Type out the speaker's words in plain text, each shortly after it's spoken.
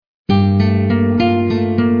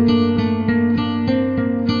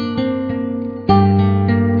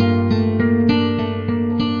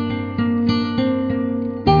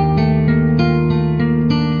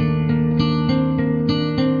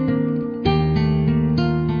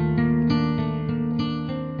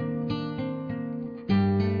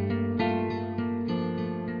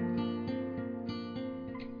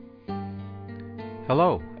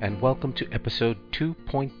Hello, and welcome to episode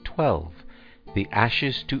 2.12, the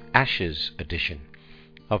Ashes to Ashes edition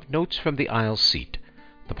of Notes from the Aisle Seat,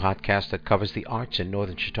 the podcast that covers the arts in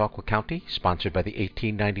northern Chautauqua County, sponsored by the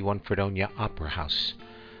 1891 Fredonia Opera House.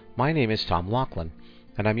 My name is Tom Laughlin,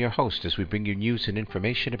 and I'm your host as we bring you news and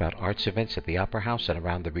information about arts events at the Opera House and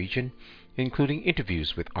around the region, including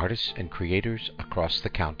interviews with artists and creators across the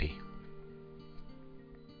county.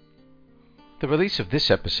 The release of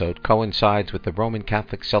this episode coincides with the Roman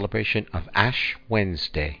Catholic celebration of Ash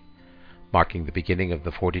Wednesday, marking the beginning of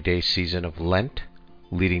the 40-day season of Lent,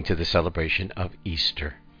 leading to the celebration of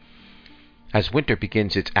Easter. As winter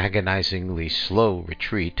begins its agonizingly slow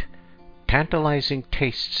retreat, tantalizing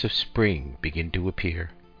tastes of spring begin to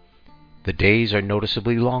appear. The days are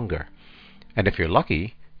noticeably longer, and if you're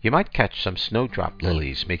lucky, you might catch some snowdrop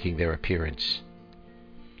lilies making their appearance.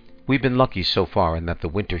 We've been lucky so far in that the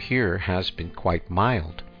winter here has been quite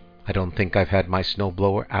mild. I don't think I've had my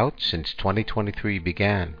snowblower out since 2023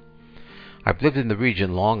 began. I've lived in the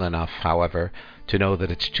region long enough, however, to know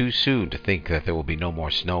that it's too soon to think that there will be no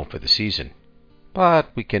more snow for the season.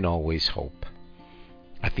 But we can always hope.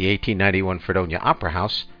 At the 1891 Fredonia Opera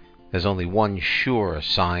House, there's only one sure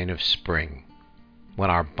sign of spring,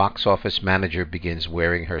 when our box office manager begins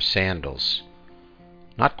wearing her sandals.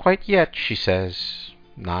 Not quite yet, she says.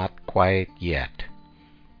 Not quite yet.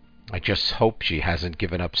 I just hope she hasn't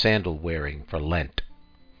given up sandal wearing for Lent.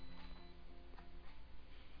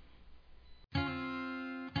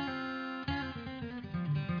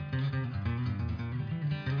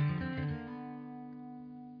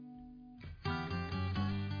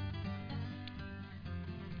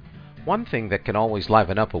 One thing that can always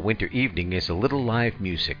liven up a winter evening is a little live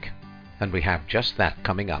music, and we have just that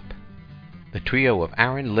coming up. The trio of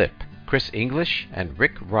Aaron Lipp, Chris English, and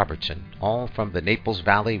Rick Robertson, all from the Naples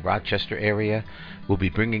Valley, Rochester area, will be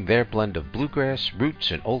bringing their blend of bluegrass,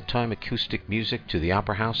 roots, and old-time acoustic music to the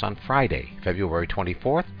Opera House on Friday, February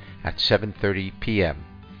 24th at 7:30 p.m.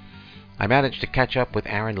 I managed to catch up with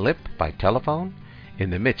Aaron Lipp by telephone in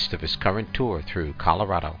the midst of his current tour through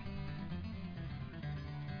Colorado.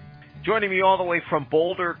 Joining me all the way from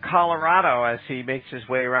Boulder, Colorado, as he makes his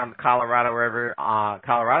way around the Colorado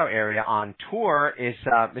area on tour is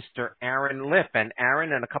Mr. Aaron Lipp. And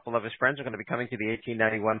Aaron and a couple of his friends are going to be coming to the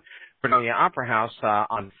 1891 Fredonia Opera House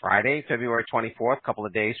on Friday, February 24th, a couple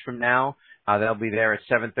of days from now. They'll be there at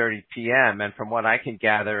 7:30 p.m. And from what I can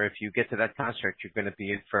gather, if you get to that concert, you're going to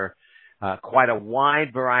be in for quite a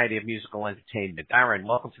wide variety of musical entertainment. Aaron,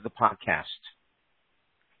 welcome to the podcast.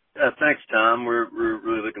 Yeah, thanks, Tom. We're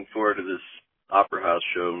really looking forward to this Opera House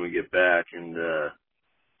show when we get back, and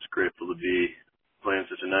it's grateful to be playing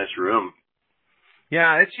such a nice room.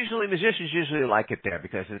 Yeah, it's usually musicians usually like it there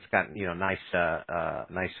because it's got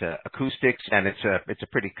nice acoustics, and it's a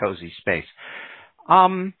pretty cozy space.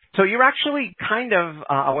 So you're actually kind of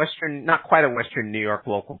a Western, not quite a Western New York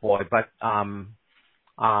local boy, but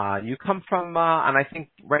you come from, and I think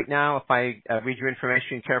right now, if I read your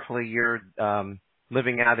information carefully, you're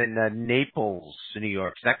living out in Naples, New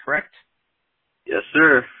York. Is that correct? Yes,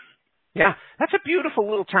 sir. Yeah, that's a beautiful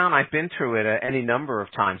little town. I've been through it any number of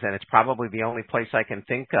times, and it's probably the only place I can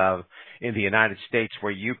think of in the United States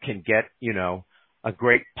where you can get, a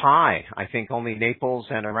great pie. I think only Naples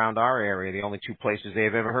and around our area, the only two places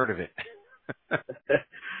they've ever heard of it.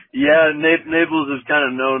 Yeah, Naples is kind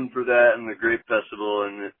of known for that and the Grape Festival,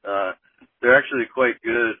 and they're actually quite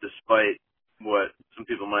good despite what some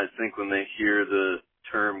people might think when they hear the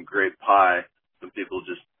term grape pie. Some people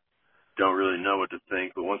just don't really know what to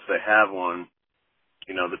think, but once they have one,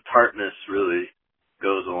 the tartness really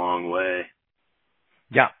goes a long way.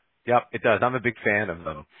 Yeah, it does. I'm a big fan of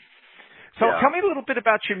them. So Tell me a little bit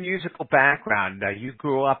about your musical background. You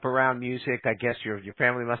grew up around music. I guess your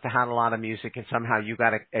family must have had a lot of music, and somehow you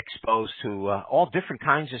got exposed to all different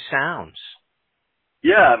kinds of sounds.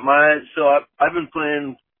 Yeah, I've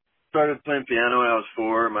been started playing piano when I was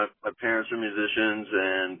 4. My parents are musicians,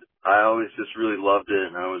 and I always just really loved it,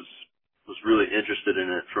 and I was really interested in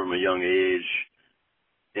it from a young age.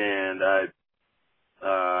 And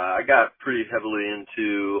I got pretty heavily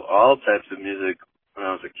into all types of music when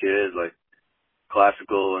I was a kid, like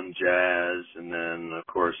classical and jazz, and then of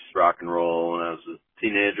course rock and roll. When I was a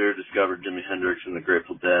teenager, discovered Jimi Hendrix and the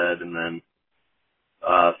Grateful Dead, and then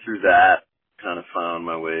through that kind of found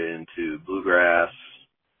my way into bluegrass.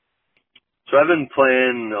 So I've been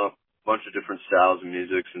playing a bunch of different styles of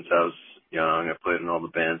music since I was young. I played in all the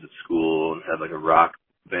bands at school and had like a rock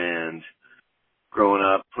band growing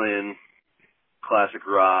up, playing classic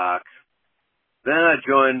rock. Then I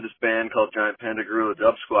joined this band called Giant Panda Gorilla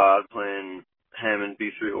Dub Squad, playing Hammond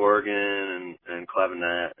B3 organ and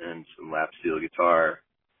clavinet and some lap steel guitar.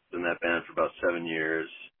 In that band for about 7 years.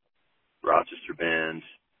 Rochester band,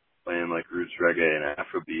 playing like roots reggae and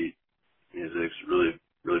Afrobeat music. It's really,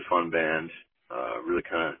 really fun band. Really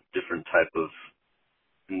kind of different type of,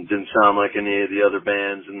 didn't sound like any of the other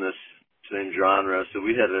bands in this same genre. So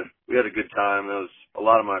we had a good time. That was a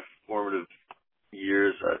lot of my formative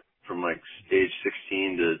years. From like age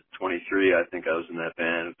 16 to 23, I think I was in that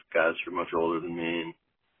band. Guys who were much older than me. And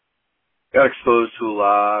got exposed to a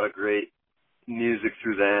lot of great music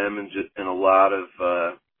through them, and a lot of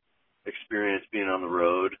experience being on the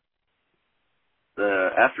road.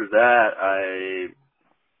 After that,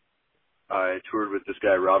 I toured with this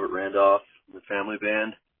guy Robert Randolph, the Family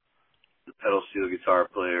Band, the pedal steel guitar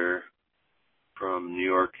player from New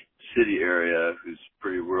York City area, who's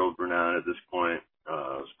pretty world renowned at this point.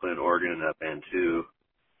 I was playing organ in that band too,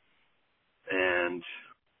 and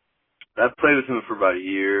I played with him for about a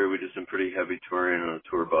year. We did some pretty heavy touring on a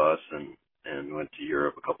tour bus, and went to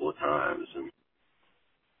Europe a couple of times, and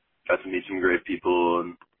got to meet some great people.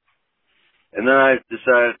 And then I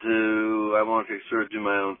decided I wanted to sort of do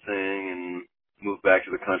my own thing and move back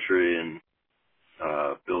to the country and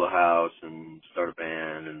build a house and start a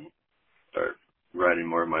band and start writing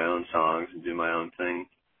more of my own songs and do my own thing.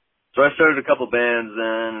 So I started a couple bands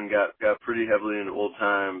then and got pretty heavily into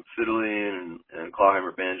old-time fiddling and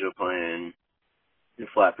clawhammer banjo playing,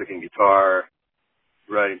 flat picking guitar,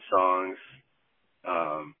 writing songs,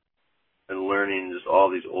 and learning just all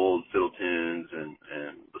these old fiddle tunes and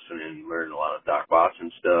listening and learning a lot of Doc Watson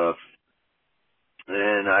stuff.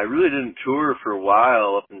 And I really didn't tour for a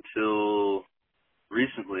while up until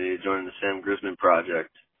recently, joining the Sam Grisman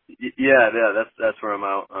Project. Yeah, that's where I'm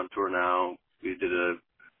out on tour now. We did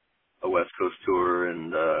a West Coast tour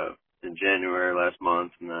and in January last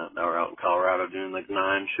month, and now we're out in Colorado doing like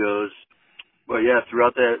 9 shows. But yeah,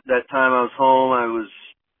 throughout that time I was home,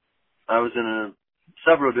 I was in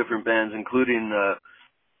several different bands, including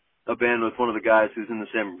a band with one of the guys who's in the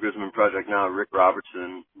Sam Grisman Project now, Rick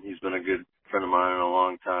Robertson. He's been a good friend of mine and a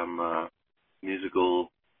long-time musical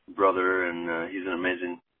brother, and he's an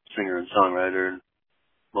amazing singer and songwriter and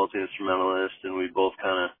multi-instrumentalist, and we both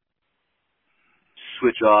kind of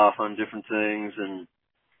switch off on different things, and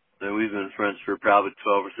we've been friends for probably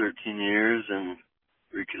 12 or 13 years, and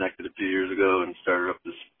reconnected a few years ago and started up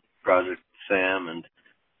this project, Sam,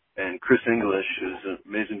 and Chris English is an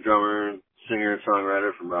amazing drummer, singer, and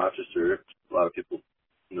songwriter from Rochester. A lot of people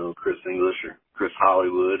know Chris English or Chris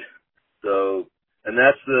Hollywood. So, and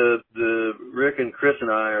that's the Rick and Chris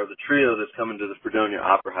and I are the trio that's coming to the Fredonia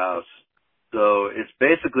Opera House. So it's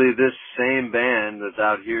basically this same band that's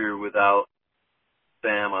out here without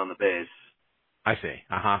Sam on the bass. I see.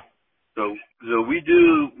 Uh-huh. So we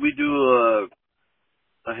do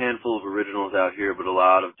a handful of originals out here, but a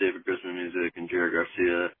lot of David Grisman music and Jerry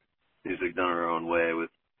Garcia music done our own way with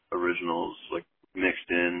originals like mixed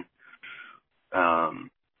in.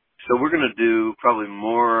 So we're going to do probably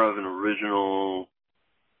more of an original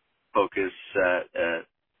focus set at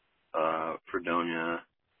Fredonia,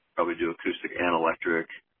 probably do acoustic and electric.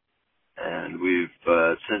 And we've,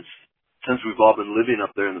 since we've all been living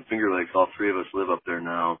up there in the Finger Lakes, all 3 of us live up there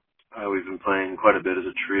now, we've been playing quite a bit as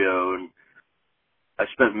a trio, and I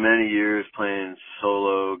spent many years playing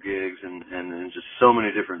solo gigs and just so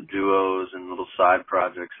many different duos and little side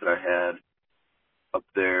projects that I had up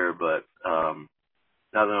there. But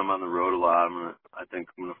now that I'm on the road a lot, I think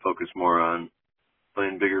I'm gonna focus more on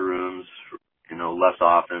playing bigger rooms, less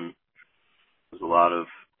often. There's a lot of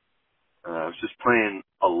I was just playing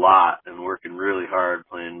a lot and working really hard,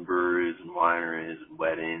 playing breweries and wineries and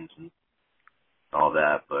weddings and all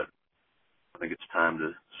that. But I think it's time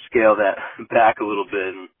to scale that back a little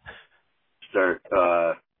bit and start,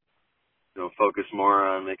 focus more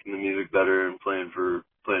on making the music better and playing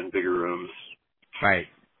bigger rooms. Right.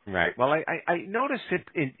 Well, I noticed it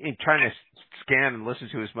in trying to scan and listen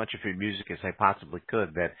to as much of your music as I possibly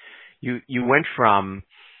could that you went from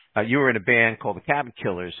you were in a band called the Cabin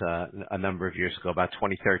Killers a number of years ago, about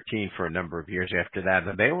 2013 for a number of years after that.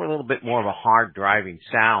 And they were a little bit more of a hard driving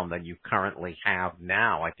sound than you currently have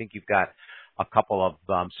now. I think you've got a couple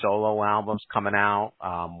of solo albums coming out.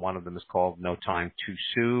 One of them is called No Time Too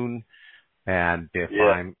Soon. And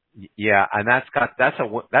and that's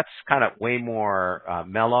kind of way more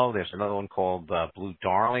mellow. There's another one called Blue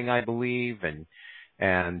Darling, I believe, and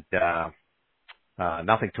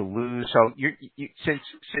Nothing to Lose. So since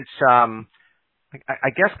I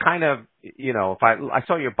guess kind of, if I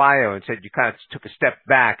saw your bio and said you kind of took a step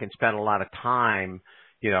back and spent a lot of time,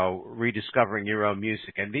 rediscovering your own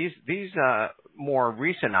music. And these more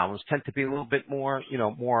recent albums tend to be a little bit more,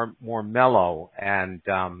 more mellow and,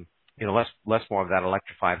 less more of that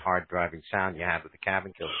electrified, hard driving sound you had with the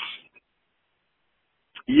Cabin Killers.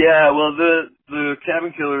 Yeah, well, the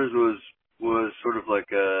Cabin Killers was sort of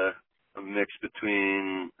like a mix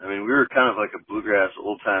between. I mean, we were kind of like a bluegrass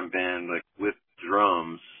old time band, like with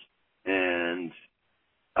drums, and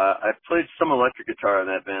I played some electric guitar in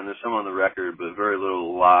that band. There's some on the record, but very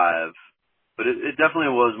little live. But it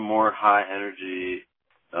definitely was more high energy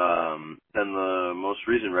than the most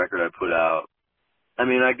recent record I put out. I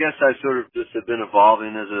mean, I guess I sort of just have been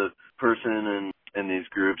evolving as a person in these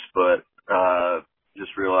groups, but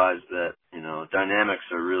just realized that, dynamics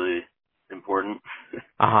are really important.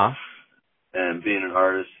 Uh-huh. And being an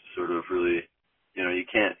artist sort of really, you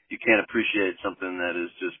can't appreciate something that is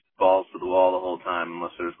just balls to the wall the whole time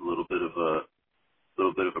unless there's a little bit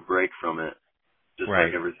of a break from it. Just right.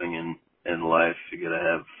 Like everything in life, you gotta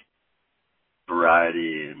have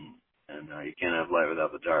variety and you can't have light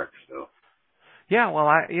without the dark, so. Yeah, well,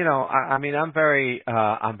 I mean, I'm very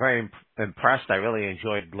impressed. I really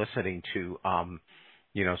enjoyed listening to,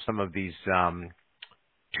 some of these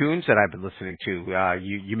tunes that I've been listening to.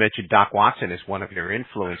 You mentioned Doc Watson as one of your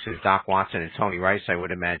influences. Doc Watson and Tony Rice, I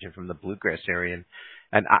would imagine, from the bluegrass area,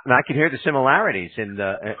 and I can hear the similarities in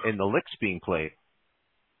the licks being played.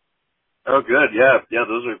 Oh, good, yeah.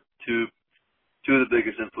 Those are two of the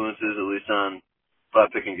biggest influences, at least on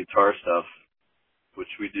flat picking guitar stuff, which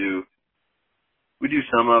we do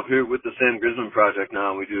some of here with the Sam Grisman project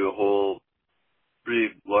now. We do a whole pretty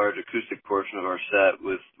large acoustic portion of our set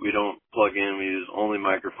we don't plug in, we use only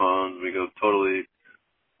microphones. We go totally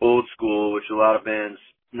old school, which a lot of bands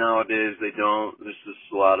nowadays, they don't. There's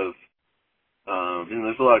just a lot of,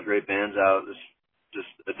 there's a lot of great bands out. There's just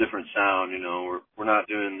a different sound, we're not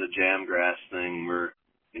doing the jam grass thing. We're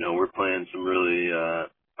playing some really,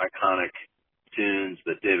 iconic tunes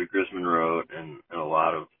that David Grisman wrote and a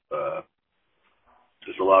lot of,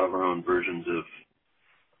 there's a lot of our own versions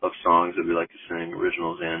of songs that we like to sing,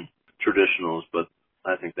 originals and traditionals, but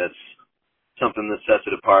I think that's something that sets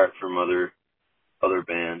it apart from other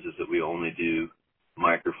bands is that we only do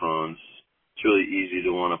microphones. It's really easy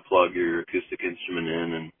to want to plug your acoustic instrument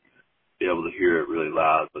in and be able to hear it really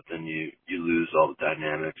loud, but then you lose all the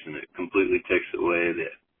dynamics and it completely takes away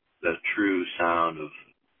the true sound of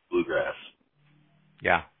bluegrass.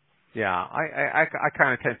 Yeah. Yeah, I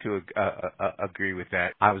kind of tend to agree with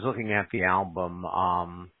that. I was looking at the album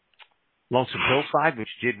Lonesome Hillside, which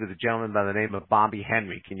you did with a gentleman by the name of Bobby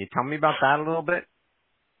Henry. Can you tell me about that a little bit?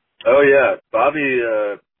 Oh yeah, Bobby's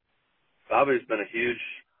been a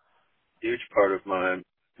huge part of my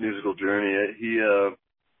musical journey.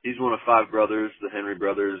 He's one of 5 brothers, the Henry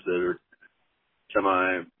brothers, that are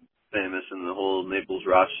semi-famous in the whole Naples,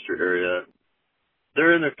 Rochester area.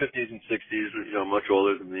 They're in their 50s and 60s, much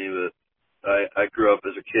older than me, but I grew up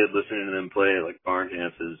as a kid listening to them play like barn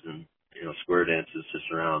dances and, square dances just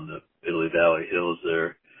around the Italy Valley Hills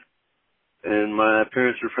there. And my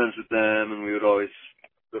parents were friends with them, and we would always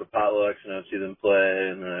go to potlucks and I'd see them play.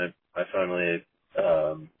 And I finally,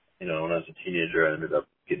 when I was a teenager, I ended up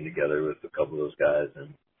getting together with a couple of those guys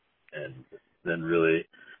and then really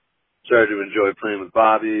started to enjoy playing with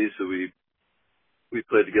Bobby. So we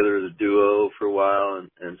played together as a duo for a while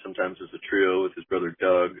and sometimes as a trio with his brother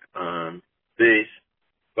Doug on bass.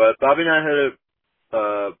 But Bobby and I had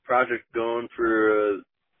a project going for a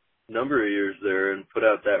number of years there and put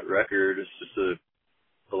out that record. It's just a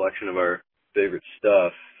collection of our favorite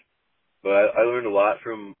stuff. But I learned a lot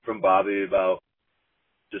from Bobby about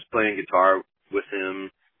just playing guitar with him.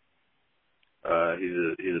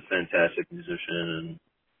 He's a fantastic musician,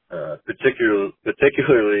 and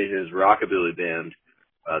particularly his rockabilly band.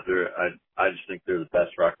 I just think they're the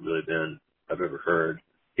best rockabilly band I've ever heard.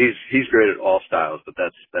 He's great at all styles, but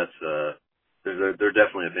they're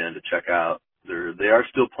definitely a band to check out. They are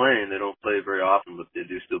still playing. They don't play very often, but they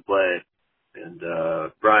do still play. And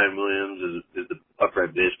Brian Williams is the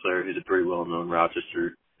upright bass player. He's a pretty well-known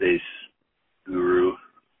Rochester bass guru.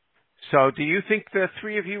 So do you think the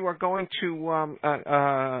three of you are going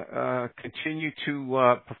to continue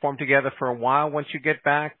to perform together for a while once you get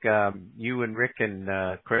back, you and Rick and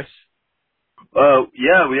Chris?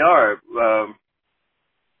 Yeah, we are.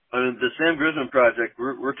 The Sam Grisman project,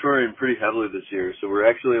 we're touring pretty heavily this year, so we're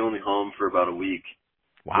actually only home for about a week.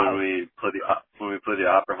 Wow. When we play the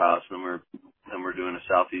Opera House, and we're doing a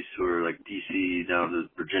Southeast tour, like D.C. down to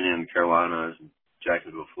Virginia and Carolinas, and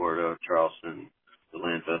Jacksonville, Florida, Charleston,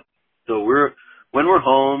 Atlanta. So when we're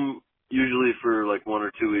home, usually for like 1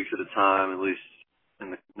 or 2 weeks at a time, at least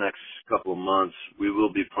in the next couple of months, we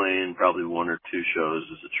will be playing probably one or two shows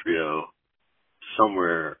as a trio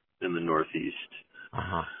somewhere in the Northeast.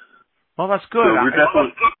 Uh-huh. Well, that's good. So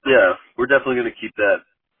we're definitely going to keep that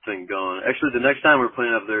thing going. Actually, the next time we're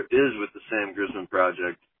playing up there is with the Sam Grisman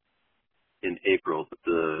Project in April, but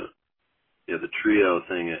the trio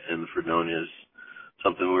thing in the Fredonia is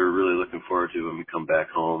something we're really looking forward to when we come back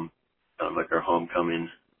home, kind of like our homecoming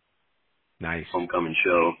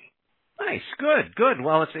show. Nice, good.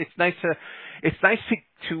 Well, it's nice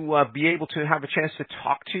to be able to have a chance to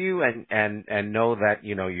talk to you and know that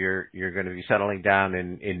you're going to be settling down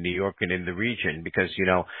in New York and in the region, because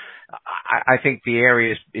I think the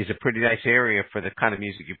area is a pretty nice area for the kind of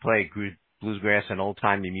music you play, bluegrass and old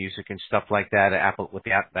timey music and stuff like that.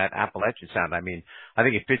 That Appalachian sound. I mean, I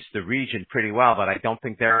think it fits the region pretty well, but I don't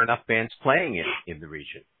think there are enough bands playing it in the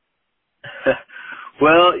region.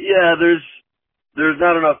 Well, yeah, there's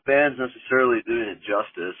not enough bands necessarily doing it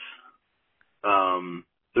justice.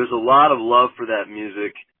 There's a lot of love for that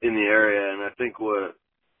music in the area, and I think what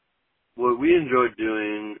we enjoy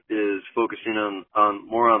doing is focusing on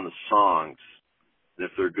more on the songs, and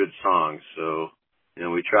if they're good songs. So,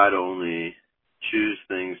 we try to only choose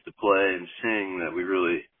things to play and sing that we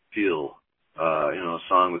really feel, a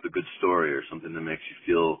song with a good story or something that makes you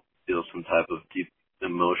feel some type of deep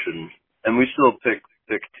emotion. And we still pick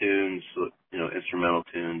tunes, instrumental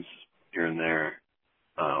tunes here and there,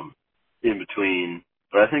 in between.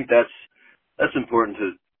 But I think that's important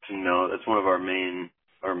to know. That's one of our main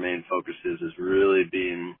focuses, is really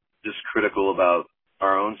being just critical about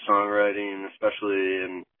our own songwriting, especially,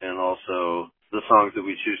 and also the songs that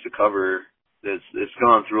we choose to cover. It's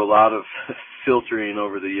gone through a lot of filtering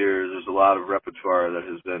over the years. There's a lot of repertoire that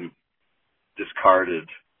has been discarded.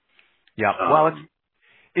 Yeah. Well,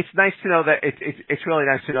 it's nice to know that it's really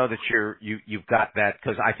nice to know that you've got that,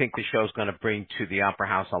 because I think the show's going to bring to the Opera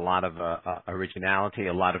House a lot of originality,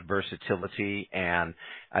 a lot of versatility, and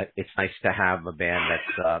it's nice to have a band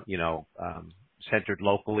that's centered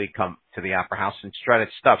locally come to the Opera House and strut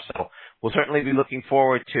its stuff. So we'll certainly be looking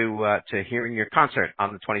forward to hearing your concert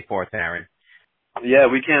on the 24th, Aaron. Yeah,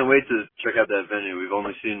 we can't wait to check out that venue. We've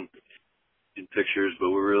only seen pictures, but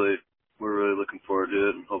we're really looking forward to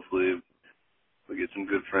it, and hopefully we get some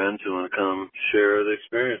good friends who want to come share the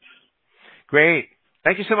experience. Great.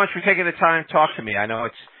 Thank you so much for taking the time to talk to me. I know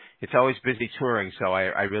it's always busy touring, so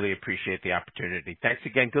I really appreciate the opportunity. Thanks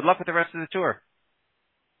again. Good luck with the rest of the tour.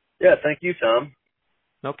 Yeah, thank you, Tom.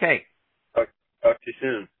 Okay. Talk to you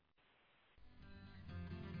soon.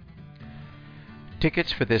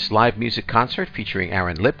 Tickets for this live music concert featuring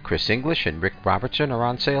Aaron Lipp, Chris English, and Rick Robertson are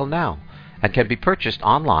on sale now and can be purchased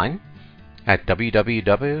online at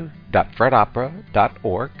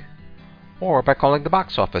www.fredopera.org or by calling the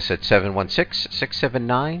box office at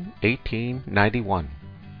 716-679-1891.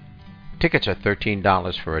 Tickets are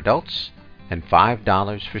 $13 for adults and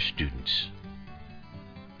 $5 for students.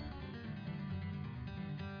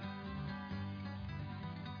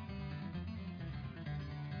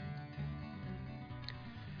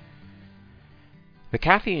 The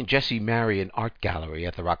Kathy and Jesse Marion Art Gallery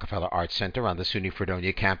at the Rockefeller Arts Center on the SUNY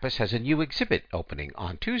Fredonia campus has a new exhibit opening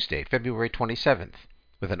on Tuesday, February 27th,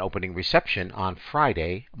 with an opening reception on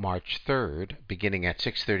Friday, March 3rd, beginning at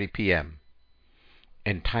 6:30 p.m.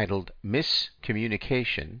 Entitled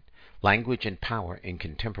Miscommunication, Language and Power in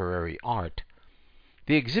Contemporary Art,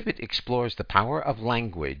 the exhibit explores the power of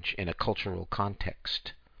language in a cultural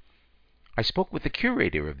context. I spoke with the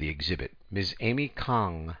curator of the exhibit, Ms. Amy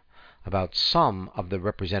Kang, about some of the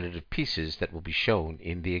representative pieces that will be shown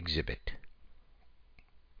in the exhibit.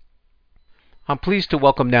 I'm pleased to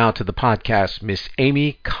welcome now to the podcast Miss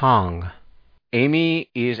Amy Kang. Amy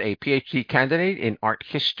is a PhD candidate in art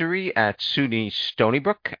history at SUNY Stony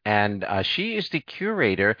Brook, and she is the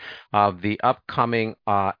curator of the upcoming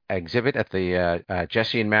exhibit at the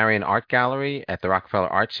Jesse and Marion Art Gallery at the Rockefeller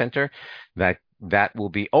Arts Center that will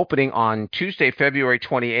be opening on Tuesday, February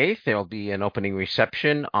 28th. There will be an opening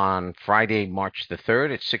reception on Friday, March the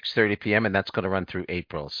 3rd at 6:30 p.m., and that's going to run through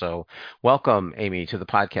April. So welcome, Amy, to the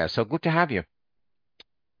podcast. So good to have you.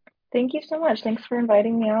 Thank you so much. Thanks for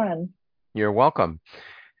inviting me on. You're welcome.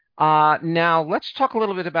 Now, let's talk a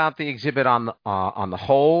little bit about the exhibit on the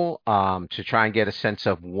whole, to try and get a sense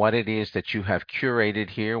of what it is that you have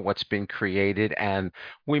curated here, what's been created, and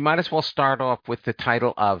we might as well start off with the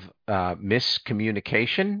title of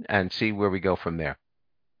Miscommunication and see where we go from there.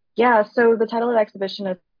 Yeah, so the title of the exhibition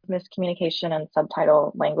is Miscommunication, and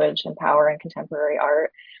subtitle Language and Power in Contemporary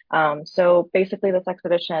Art. So basically this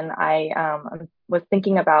exhibition, I was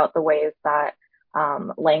thinking about the ways that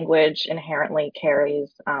language inherently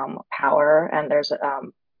carries power, and there's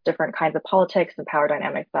different kinds of politics and power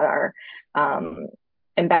dynamics that are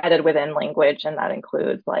embedded within language, and that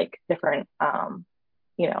includes like different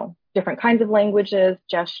different kinds of languages,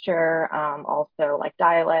 gesture, also like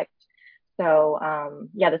dialect. So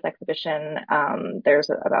yeah, this exhibition, there's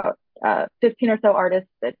about 15 or so artists.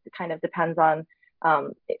 It kind of depends on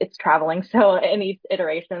it's traveling. So in each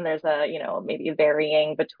iteration, there's maybe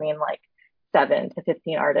varying between like 7 to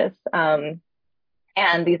 15 artists.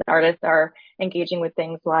 And these artists are engaging with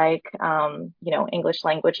things like, English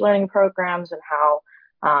language learning programs and how,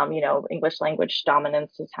 English language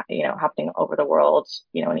dominance is, happening over the world.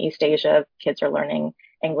 In East Asia, kids are learning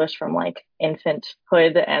English from like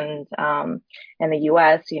infanthood, and in the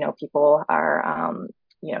U.S., people are,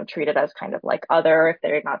 treated as kind of like other if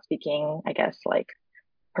they're not speaking, I guess, like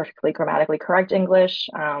perfectly grammatically correct English.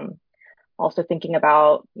 Also thinking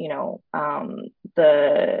about,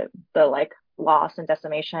 the like loss and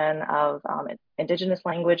decimation of indigenous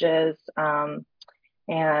languages,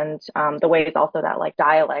 and the ways also that like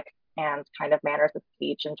dialect and kind of manners of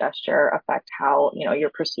speech and gesture affect how you're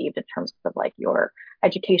perceived in terms of like your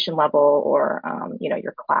education level or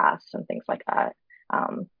your class and things like that.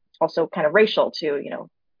 Also kind of racial too,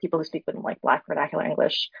 people who speak with like Black vernacular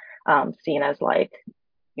English, seen as like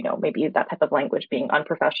maybe that type of language being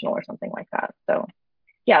unprofessional or something like that. So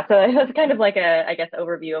yeah, so it's kind of like a, I guess,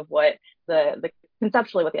 overview of what the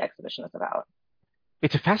conceptually what the exhibition is about.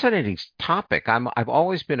 It's a fascinating topic. I've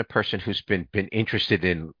always been a person who's been interested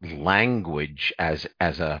in language as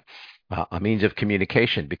a means of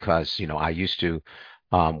communication because I used to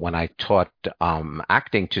when I taught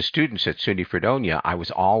acting to students at SUNY Fredonia, I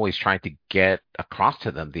was always trying to get across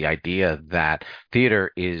to them the idea that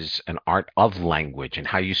theater is an art of language, and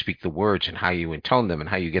how you speak the words and how you intone them and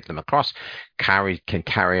how you get them across can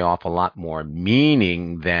carry off a lot more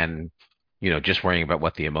meaning than just worrying about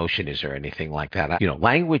what the emotion is or anything like that.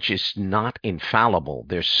 Language is not infallible.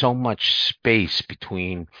 There's so much space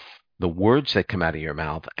between the words that come out of your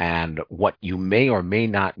mouth and what you may or may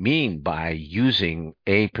not mean by using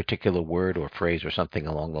a particular word or phrase or something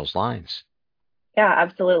along those lines. Yeah,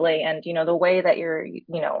 absolutely. And the way that you're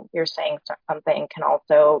saying something can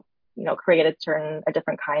also create a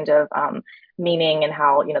different kind of meaning and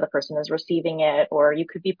how the person is receiving it, or you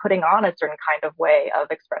could be putting on a certain kind of way of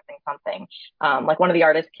expressing something. Like one of the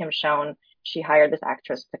artists, Kim Schoen, she hired this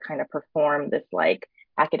actress to kind of perform this like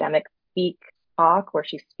academic speak talk where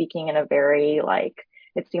she's speaking in a very like,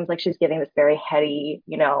 it seems like she's giving this very heady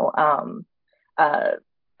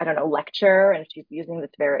I don't know, lecture, and she's using this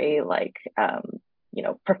very like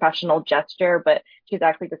professional gesture, but she's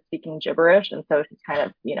actually just speaking gibberish. And so she's kind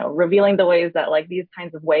of revealing the ways that like these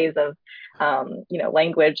kinds of ways of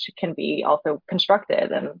language can be also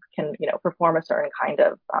constructed and can perform a certain kind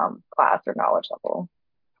of class or knowledge level.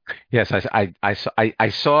 Yes, I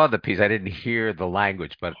saw the piece. I didn't hear the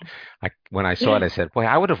language, but when I saw it, I said, "Boy,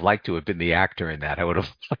 I would have liked to have been the actor in that. I would have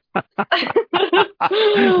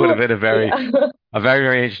would have been Yeah. a very,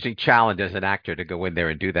 very interesting challenge as an actor to go in there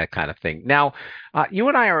and do that kind of thing." Now, you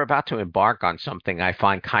and I are about to embark on something I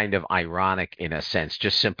find kind of ironic in a sense,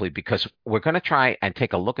 just simply because we're going to try and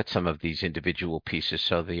take a look at some of these individual pieces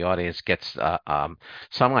so the audience gets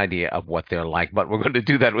some idea of what they're like. But we're going to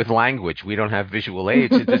do that with language. We don't have visual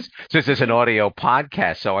aids since it's an audio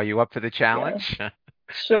podcast. So are you up for the Yeah, challenge?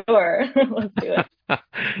 sure. Let's do it.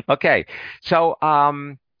 Okay. So,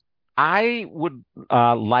 I would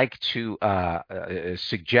like to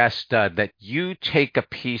suggest that you take a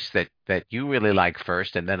piece that you really like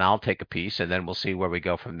first, and then I'll take a piece, and then we'll see where we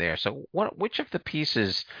go from there. So, which of the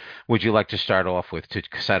pieces would you like to start off with to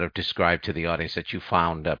sort of describe to the audience that you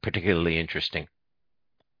found particularly interesting?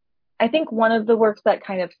 I think one of the works that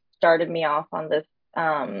kind of started me off on this,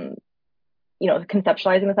 um,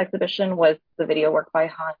 conceptualizing this exhibition was the video work by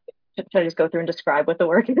Han. Should I just go through and describe what the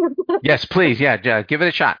work is? Yes, please. Yeah, give it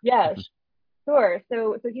a shot. Yeah, sure.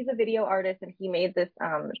 So he's a video artist, and he made this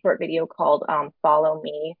short video called "Follow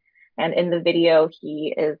Me." And in the video,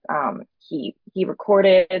 he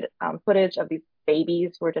recorded footage of these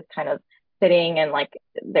babies who are just kind of sitting, and like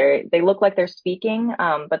they look like they're speaking,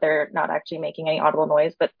 but they're not actually making any audible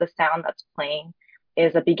noise. But the sound that's playing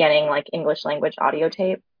is a beginning like English language audio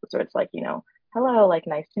tape. So it's like hello, like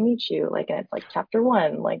nice to meet you, like, and it's like chapter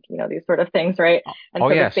one, like these sort of things, right? And Oh,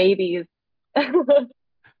 so the yes. babies.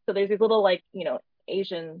 So there's these little like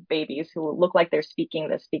Asian babies who look like they're speaking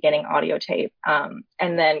this beginning audio tape, and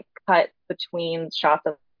then cut between shots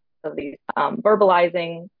of these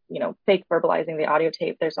verbalizing, fake verbalizing the audio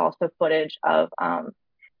tape. There's also footage of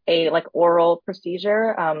a like oral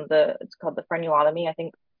procedure. It's called the frenuotomy. I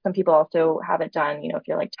think some people also have it done, if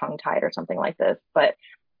you're like tongue tied or something like this. But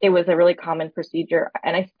it was a really common procedure.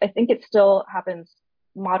 And I think it still happens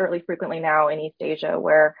moderately frequently now in East Asia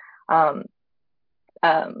where, um,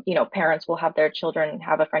 parents will have their children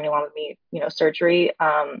have a frenulotomy, surgery,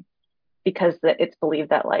 because it's believed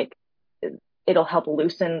that like it'll help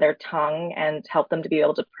loosen their tongue and help them to be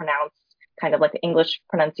able to pronounce kind of like the English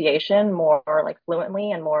pronunciation more like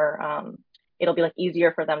fluently and more it'll be like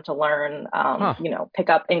easier for them to learn Huh. pick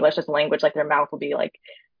up English as a language, like their mouth will be like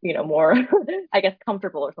more I guess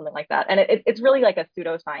comfortable or something like that. And it's really like a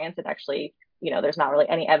pseudoscience. It actually, there's not really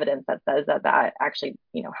any evidence that says that actually,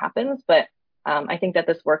 happens. But I think that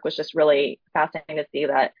this work was just really fascinating to see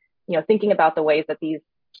that, thinking about the ways that these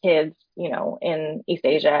kids, in East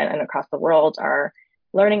Asia and across the world are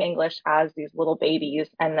learning English as these little babies.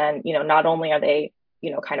 And then, not only are they,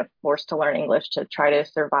 kind of forced to learn English to try to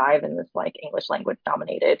survive in this like English language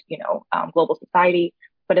dominated, global society,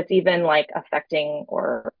 but it's even like affecting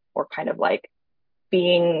or kind of like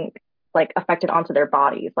being like affected onto their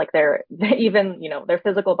bodies. Like they're even, their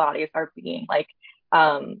physical bodies are being like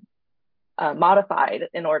um, modified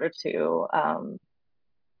in order to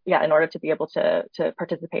in order to be able to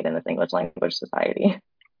participate in this English language society.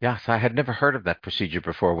 Yes, I had never heard of that procedure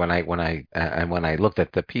before. When I looked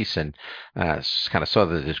at the piece and kind of saw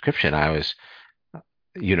the description, I was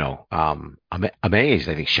amazed.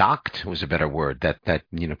 I think shocked was a better word that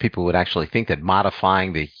people would actually think that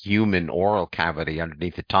modifying the human oral cavity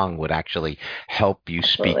underneath the tongue would actually help you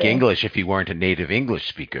speak Absolutely. English if you weren't a native English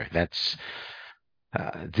speaker. That's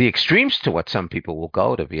the extremes to what some people will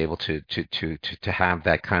go to be able to have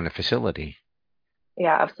that kind of facility.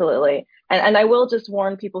 Yeah, absolutely. And I will just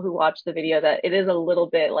warn people who watch the video that it is a little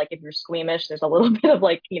bit like if you're squeamish, there's a little bit of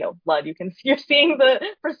like, blood. You can see you're seeing the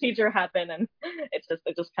procedure happen and it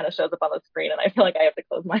just kind of shows up on the screen and I feel like I have to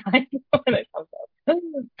close my eyes when it comes up.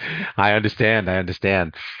 I understand. I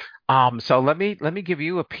understand. So let me give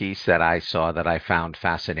you a piece that I saw that I found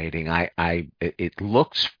fascinating. It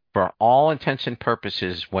looks for all intents and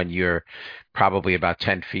purposes when you're probably about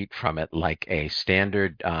 10 feet from it like a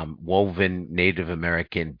standard woven Native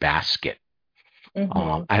American basket.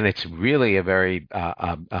 Hmm. And it's really a very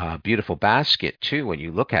beautiful basket too when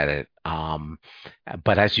you look at it.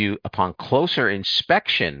 But upon closer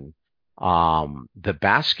inspection, the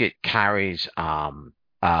basket carries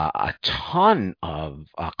a ton of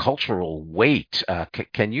cultural weight.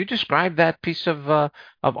 Can you describe that piece of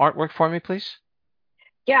artwork for me, please?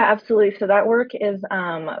 Yeah, absolutely. So that work is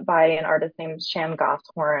by an artist named Shan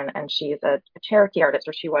Gosshorn, and she's a Cherokee artist,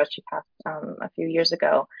 or she was. She passed a few years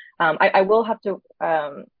ago. I will have to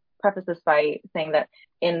preface this by saying that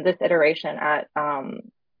in this iteration at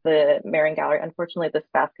the Marion Gallery, unfortunately, this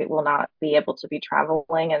basket will not be able to be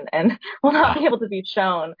traveling and will not be Ah, able to be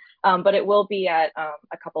shown. But it will be at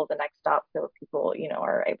a couple of the next stops. So if people,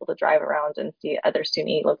 are able to drive around and see other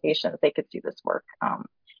SUNY locations, they could see this work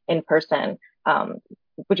in person. Um,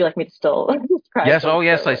 would you like me to still describe yes. Oh,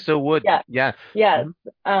 yes. the I work? still would. Yeah, Yeah. yes.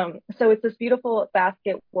 Mhm. So it's this beautiful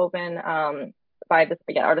basket woven by this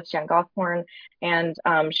artist Jan Gothorn, and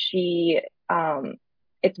she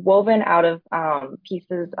it's woven out of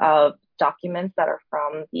pieces of documents that are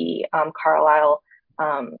from the Carlisle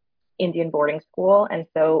um, Indian boarding school, and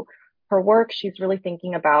so her work, she's really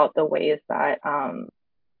thinking about the ways that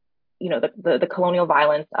the colonial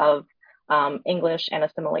violence of English and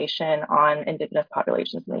assimilation on indigenous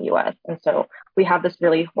populations in the US. And so we have this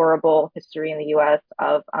really horrible history in the US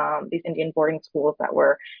of these Indian boarding schools that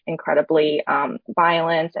were incredibly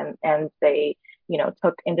violent and they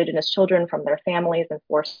took indigenous children from their families and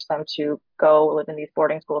forced them to go live in these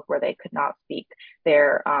boarding schools where they could not speak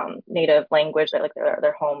their native language, like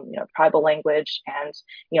their home, tribal language, and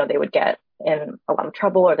they would get in a lot of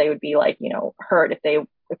trouble or they would be like hurt if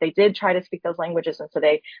they did try to speak those languages. And so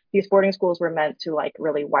these boarding schools were meant to like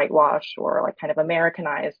really whitewash or like kind of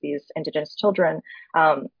Americanize these indigenous children.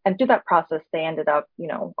 And through that process, they ended up,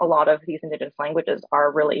 a lot of these indigenous languages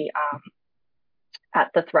are really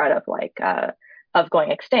at the threat of of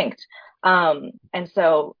going extinct. And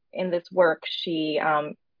so in this work, she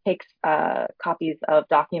takes copies of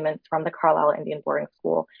documents from the Carlisle Indian boarding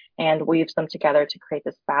school and weaves them together to create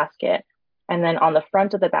this basket. And then on the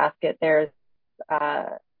front of the basket, there's uh,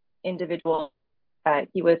 individual.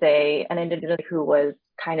 He was an individual who was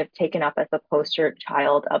kind of taken up as the poster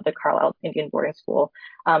child of the Carlisle Indian boarding school,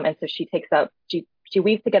 and so she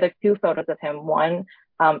weaves together two photos of him. One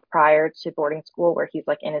prior to boarding school, where he's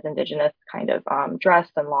like in his indigenous kind of dress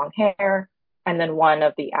and long hair, and then one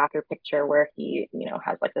of the after picture where he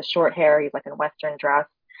has like the short hair. He's like in Western dress.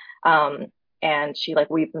 Um, and she like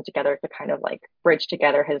weaves them together to kind of like bridge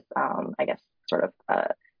together his I guess sort of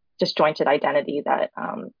disjointed identity that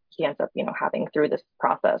he ends up, having through this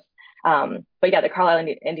process. But yeah, the Carlisle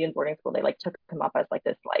Indian boarding school, they like took him up as like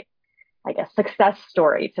this, like, I guess, success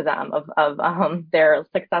story to them of their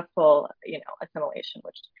successful, assimilation,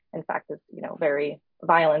 which in fact is, very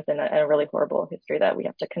violent and a really horrible history that we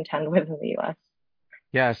have to contend with in the U.S.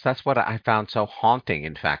 Yes, that's what I found so haunting,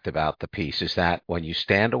 in fact, about the piece is that when you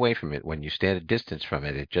stand away from it, when you stand a distance from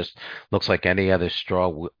it, it just looks like any other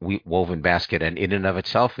straw woven basket, and in and of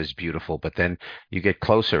itself is beautiful. But then you get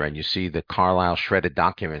closer and you see the Carlisle shredded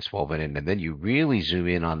documents woven in, and then you really zoom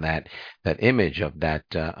in on that image of that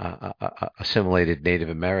assimilated Native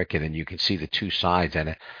American, and you can see the two sides,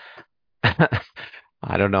 and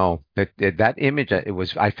I don't know that image.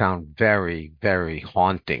 I found very, very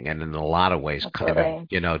haunting, and in a lot of ways, kind of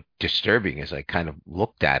Absolutely. disturbing as I kind of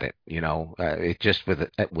looked at it. It just with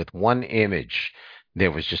one image, there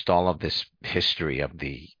was just all of this history of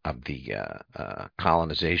the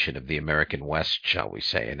colonization of the American West, shall we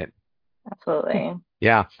say, and it. Absolutely.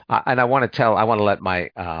 Yeah, and I want to let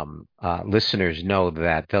my listeners know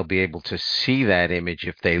that they'll be able to see that image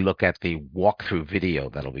if they look at the walkthrough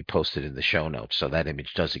video that'll be posted in the show notes. So that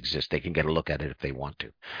image does exist. They can get a look at it if they want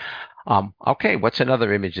to. Okay, what's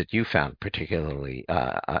another image that you found particularly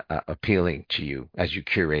appealing to you as you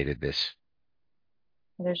curated this?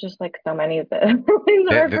 There's just like so many of the things that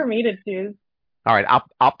The, are the, for me to choose. all right,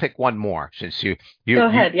 I'll pick one more since Go you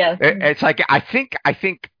ahead. Yes. it's like I think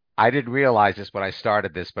I didn't realize this when I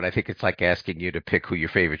started this, but I think it's like asking you to pick who your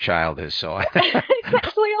favorite child is. So It's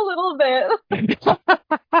actually a little bit.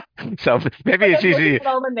 so maybe Like it's I'm looking easy. at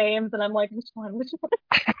all the names and I'm like, which one? Which one?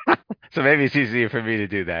 So maybe it's easier for me to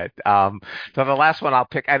do that. So the last one I'll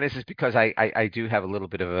pick, and this is because I do have a little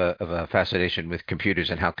bit of a fascination with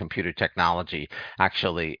computers and how computer technology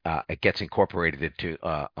actually it gets incorporated into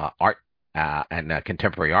art and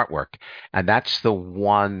contemporary artwork. And that's the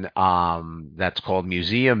one that's called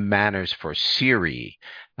Museum Manners for Siri.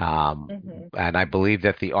 Hmm. And I believe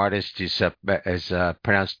that the artist is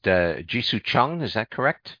pronounced Jisoo Chung. Is that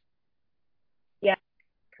correct? Yeah,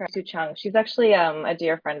 correct. Soo Chung. She's actually a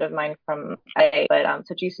dear friend of mine from LA, but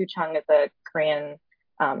so Ji Soo Chung is a Korean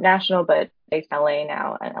national, but based in LA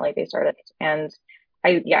now, an LA based artist. And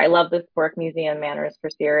I love this work, Museum Manners for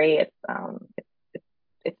Siri.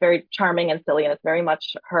 It's very charming and silly, and it's very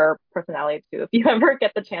much her personality too. If you ever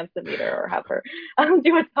get the chance to meet her or have her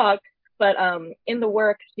do a talk, but in the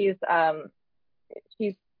work, she's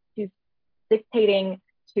she's dictating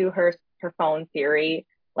to her phone Siri,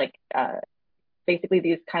 like basically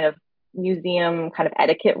these kind of museum kind of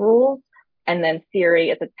etiquette rules, and then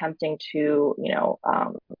Siri is attempting to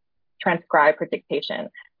transcribe her dictation,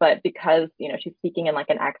 but because she's speaking in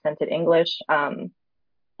like an accented English.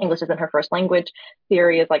 English isn't her first language.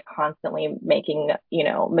 Siri is like constantly making,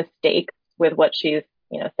 mistakes with what she's,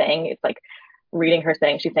 saying. It's like reading her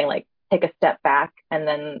saying, she's saying like, take a step back. And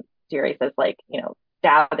then Siri says like,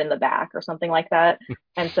 stab in the back or something like that.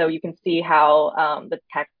 And so you can see how the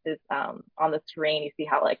text is on the screen. You see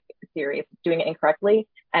how like Siri is doing it incorrectly.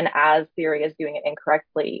 And as Siri is doing it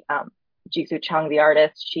incorrectly, Jisoo Chung, the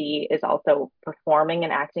artist, she is also performing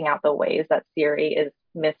and acting out the ways that Siri is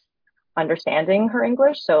misunderstanding her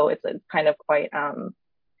English. So it's kind of quite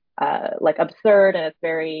like absurd, and it's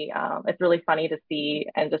really funny to see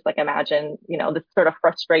and just like imagine this sort of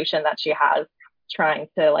frustration that she has trying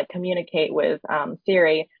to like communicate with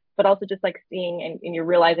Siri, but also just like seeing and you're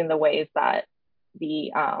realizing the ways that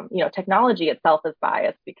the technology itself is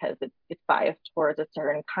biased because it's biased towards a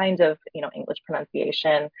certain kind of English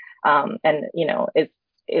pronunciation, and is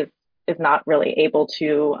is not really able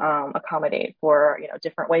to accommodate for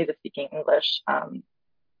different ways of speaking English, and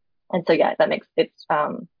so yeah, that makes it's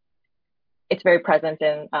very present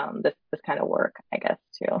in this kind of work, I guess,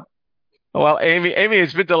 too. Well, Amy,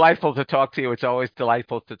 it's been delightful to talk to you. It's always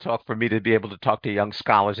delightful to talk for me to be able to talk to young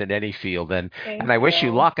scholars in any field, and Thank I wish you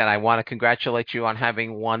you. luck. And I want to congratulate you on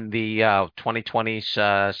having won the 2020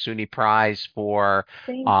 SUNY Prize for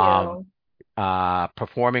Thank um, you.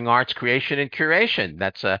 performing arts creation and curation.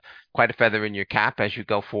 That's quite a feather in your cap as you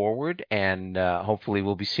go forward, and hopefully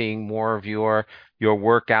we'll be seeing more of your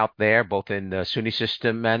work out there, both in the SUNY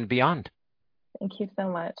system and beyond. Thank you so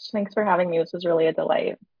much. Thanks for having me. This was really a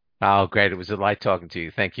delight. Oh, great! It was a delight talking to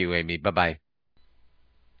you. Thank you, Amy. Bye bye.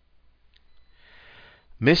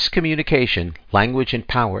 Miscommunication, Language and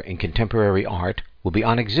Power in Contemporary Art will be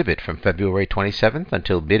on exhibit from February 27th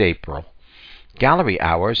until mid-April. Gallery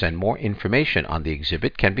hours and more information on the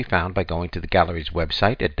exhibit can be found by going to the gallery's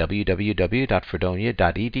website at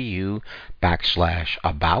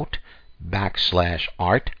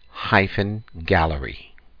www.fredonia.edu/about/art-gallery.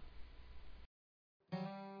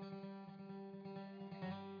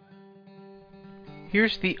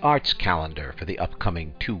 Here's the arts calendar for the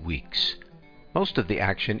upcoming 2 weeks. Most of the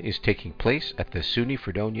action is taking place at the SUNY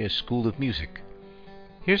Fredonia School of Music.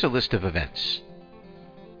 Here's a list of events.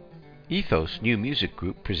 Ethos New Music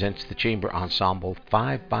Group presents the chamber ensemble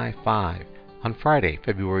 5 by 5 on Friday,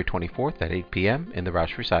 February 24th at 8 p.m. in the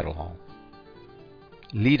Rausch Recital Hall.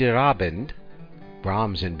 Liederabend,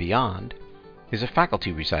 Brahms and Beyond, is a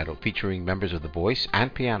faculty recital featuring members of the voice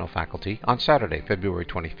and piano faculty on Saturday, February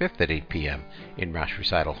 25th at 8 p.m. in Rausch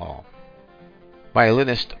Recital Hall.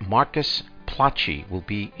 Violinist Marcus Placci will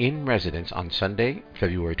be in residence on Sunday,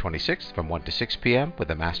 February 26th from 1 to 6 p.m. with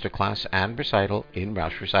a masterclass and recital in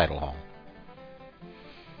Rausch Recital Hall.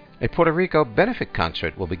 A Puerto Rico benefit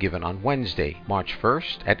concert will be given on Wednesday, March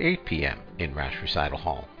 1st at 8 p.m. in Rausch Recital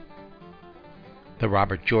Hall. The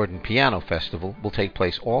Robert Jordan Piano Festival will take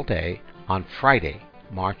place all day on Friday,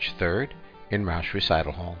 March 3rd in Rausch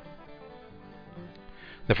Recital Hall.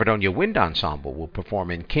 The Fredonia Wind Ensemble will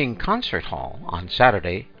perform in King Concert Hall on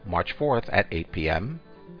Saturday, March 4th at 8 p.m.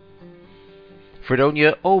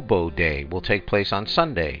 Fredonia Oboe Day will take place on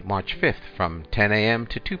Sunday, March 5th from 10 a.m.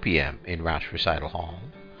 to 2 p.m. in Rausch Recital Hall.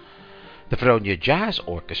 The Fredonia Jazz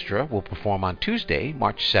Orchestra will perform on Tuesday,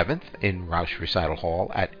 March 7th in Rausch Recital Hall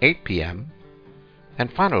at 8 p.m.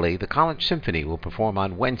 And finally, the College Symphony will perform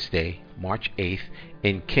on Wednesday, March 8th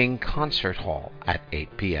in King Concert Hall at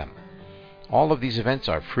 8 p.m. All of these events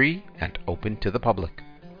are free and open to the public.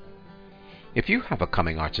 If you have a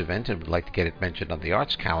coming arts event and would like to get it mentioned on the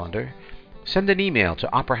arts calendar, send an email to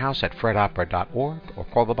operahouse@fredopera.org or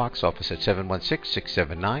call the box office at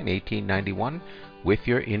 716-679-1891 with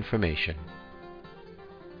your information.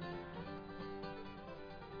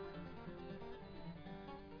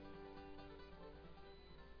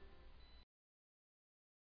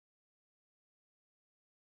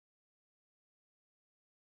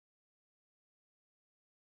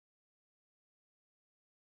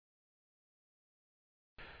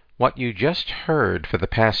 What you just heard for the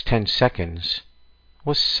past 10 seconds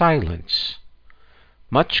was silence.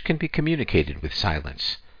 Much can be communicated with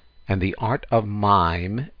silence, and the art of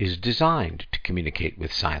mime is designed to communicate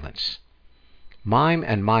with silence. Mime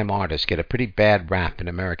and mime artists get a pretty bad rap in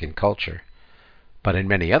American culture, but in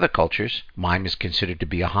many other cultures, mime is considered to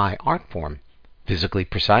be a high art form, physically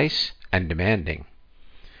precise and demanding.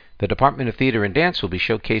 The Department of Theater and Dance will be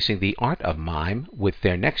showcasing the art of mime with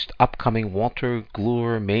their next upcoming Walter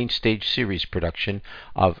Glure main stage series production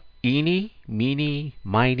of Eeny, Meeny,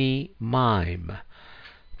 Miny, Mime.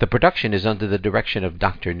 The production is under the direction of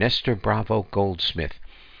Dr. Nestor Bravo Goldsmith,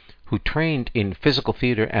 who trained in physical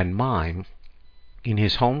theater and mime in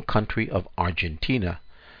his home country of Argentina.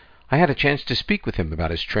 I had a chance to speak with him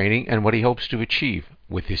about his training and what he hopes to achieve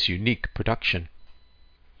with this unique production.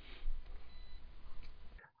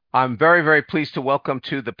 I'm very, very pleased to welcome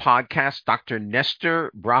to the podcast Dr.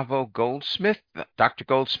 Nestor Bravo Goldsmith. Dr.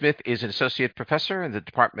 Goldsmith is an associate professor in the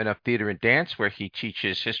Department of Theater and Dance, where he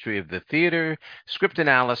teaches history of the theater, script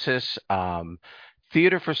analysis,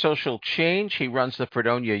 theater for social change. He runs the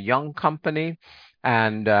Fredonia Young Company,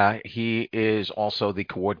 and he is also the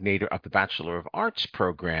coordinator of the Bachelor of Arts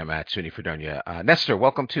program at SUNY Fredonia. Nestor,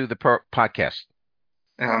 welcome to the podcast.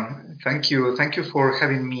 Thank you. Thank you for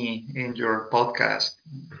having me in your podcast,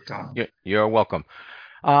 Tom. You're welcome.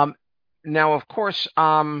 Now, of course,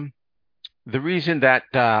 the reason that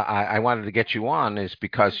I wanted to get you on is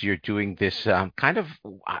because you're doing this kind of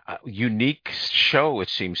unique show, it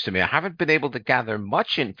seems to me. I haven't been able to gather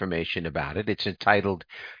much information about it. It's entitled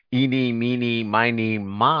Eeny, Meeny, Miny,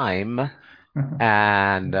 Mime.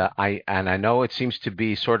 And I know it seems to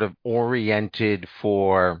be sort of oriented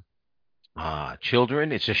for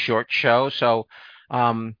children. It's a short show. So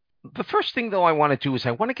the first thing, though, I want to do is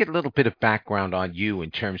I want to get a little bit of background on you in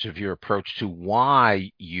terms of your approach to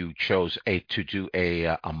why you chose to do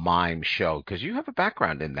a mime show, because you have a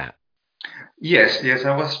background in that. Yes.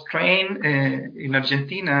 I was trained in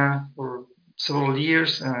Argentina for several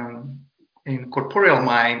years in corporeal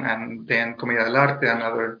mime and then comedia dell'arte and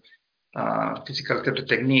other physical theater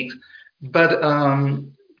techniques. But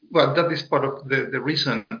that is part of the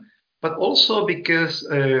reason. But also because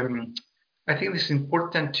I think it's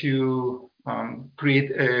important to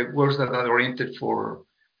create works that are oriented for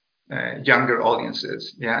younger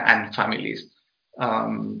audiences, and families.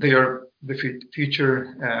 They are the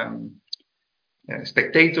future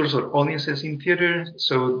spectators or audiences in theater.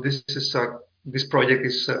 So this project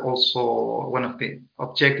is also one of the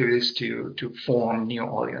objectives to form new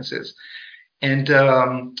audiences, and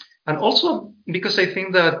also because I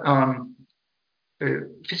think that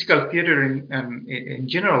physical theater in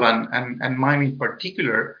general and mime in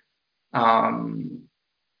particular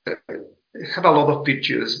have a lot of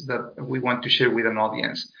pictures that we want to share with an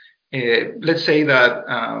audience. Let's say that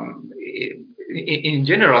in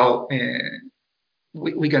general,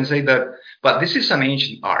 we can say that, but this is an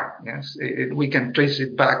ancient art. Yes, we can trace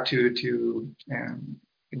it back to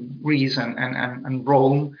Greece and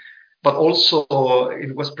Rome, but also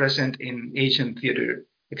it was present in Asian theater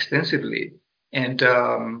extensively. And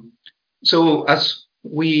so as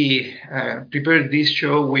we prepare this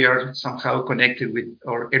show, we are somehow connected with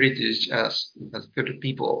our heritage as theater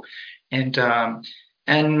people, and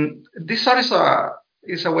this art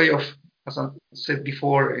is a way of, as I said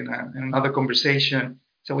before in another conversation,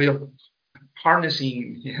 it's a way of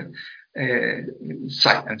harnessing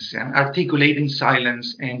silence and articulating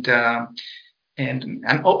silence, and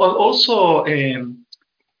also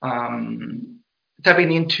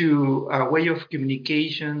tapping into a way of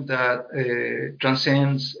communication that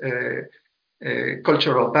transcends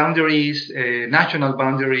cultural boundaries, national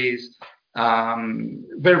boundaries,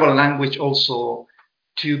 verbal language also,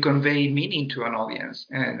 to convey meaning to an audience.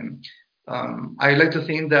 And I like to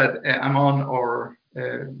think that I'm on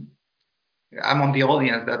the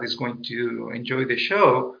audience that is going to enjoy the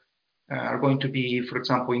show are going to be, for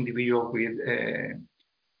example, individuals with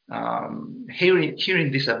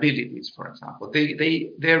hearing disabilities, for example.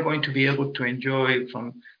 They're going to be able to enjoy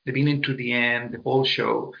from the beginning to the end the whole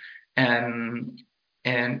show, and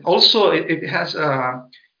also it has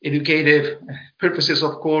educative purposes.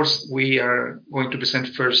 Of course, we are going to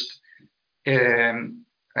present first at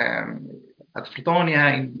Fredonia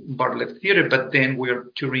in Bartlett Theatre, but then we are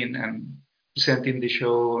touring and presenting the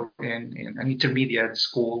show in an intermediate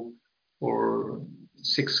school for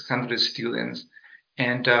 600 students.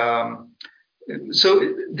 And so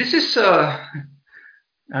this is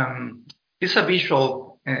it's a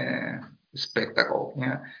visual spectacle.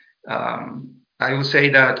 Yeah. I would say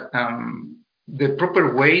that the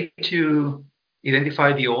proper way to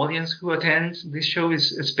identify the audience who attends this show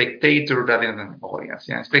is a spectator rather than audience.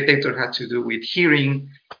 Yeah, spectator has to do with hearing.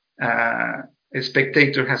 A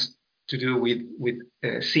spectator has to do with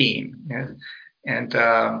seeing. Yeah? And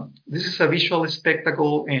this is a visual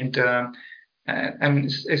spectacle, and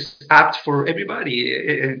it's apt for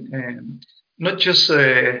everybody, not just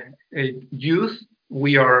youth.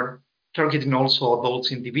 We are targeting also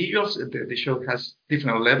adults, individuals. The show has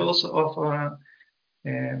different levels of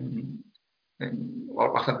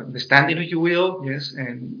understanding, if you will. Yes,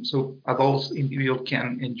 and so adults, individuals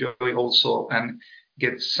can enjoy also and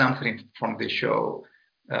get something from the show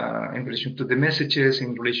in relation to the messages,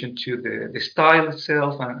 in relation to the style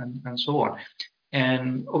itself, and so on.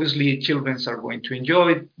 And obviously, children are going to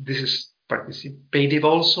enjoy it. This is participative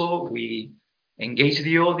also. We engage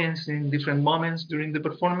the audience in different moments during the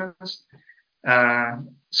performance.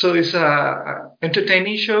 So it's a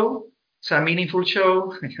entertaining show. It's a meaningful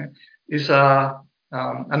show. It's a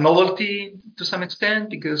novelty to some extent,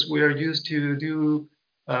 because we are used to do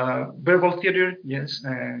verbal theater, yes,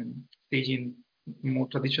 and staging more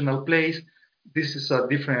traditional plays. This is a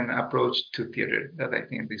different approach to theater that I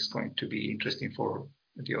think is going to be interesting for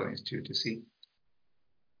the audience to see.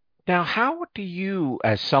 Now, how do you,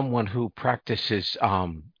 as someone who practices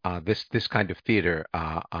this kind of theater,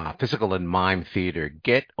 physical and mime theater,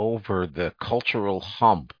 get over the cultural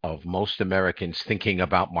hump of most Americans thinking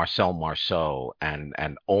about Marcel Marceau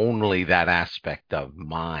and only that aspect of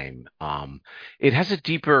mime? It has a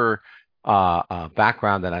deeper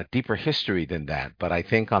background and a deeper history than that, but I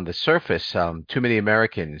think on the surface, too many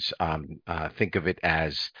Americans think of it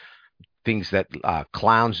as things that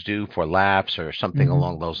clowns do for laughs or something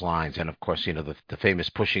along those lines. And of course, you know, the famous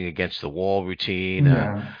pushing against the wall routine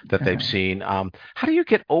that they've seen. How do you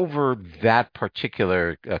get over that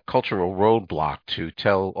particular cultural roadblock to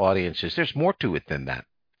tell audiences there's more to it than that?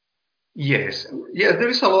 Yes. Yeah, there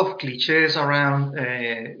is a lot of cliches around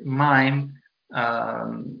mime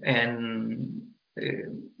and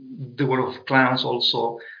the world of clowns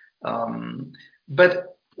also. But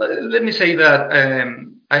let me say that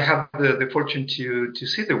I have the fortune to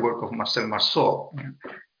see the work of Marcel Marceau.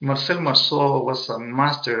 Marcel Marceau was a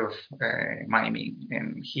master of miming,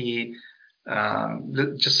 and he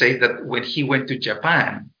let's just say that when he went to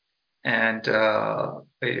Japan, and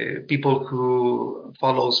people who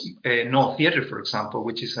follows Noh theater, for example,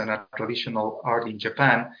 which is a traditional art in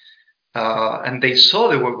Japan, and they saw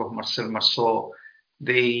the work of Marcel Marceau,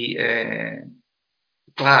 they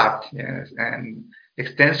clapped, yes, and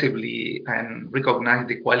extensively, and recognized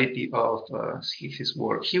the quality of his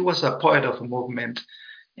work. He was a poet of a movement,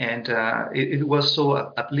 and it was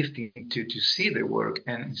so uplifting to see the work,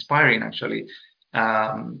 and inspiring actually.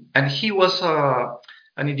 And he was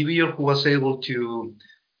an individual who was able to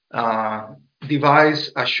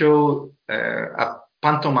devised a show, a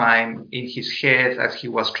pantomime in his head as he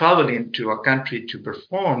was traveling to a country to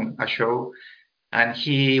perform a show, and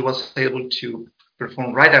he was able to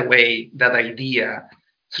perform right away that idea.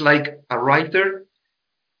 It's like a writer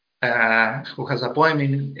who has a poem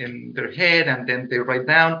in their head, and then they write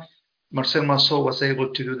down. Marcel Marceau was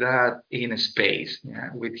able to do that in space,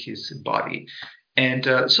 with his body. And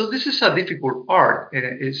so this is a difficult art.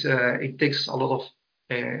 It takes a lot of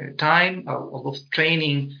time, a lot of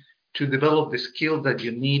training to develop the skill that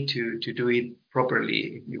you need to do it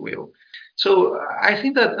properly, if you will. So I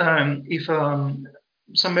think that if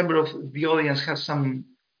some member of the audience has some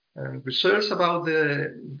research about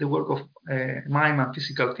the work of mime and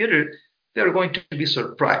physical theater, they are going to be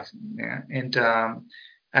surprised, and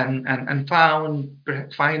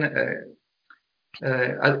find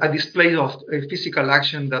a display of physical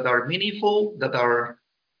action that are meaningful, that are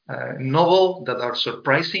novel, that are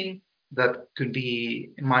surprising, that could be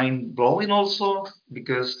mind-blowing also,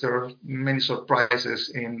 because there are many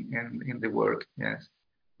surprises in the work. Yes.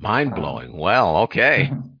 Mind-blowing. Well,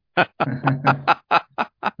 okay.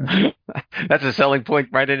 That's a selling point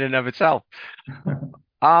right in and of itself.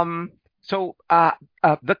 So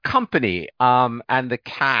the company and the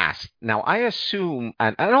cast. Now, I assume,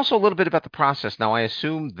 and also a little bit about the process. Now, I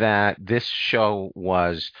assume that this show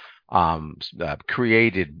was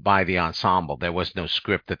created by the ensemble. There was no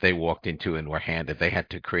script that they walked into and were handed. They had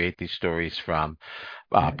to create these stories from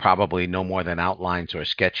probably no more than outlines or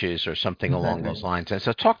sketches or something along those lines. And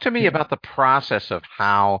so talk to me about the process of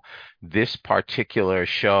how this particular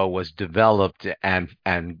show was developed and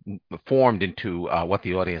formed into what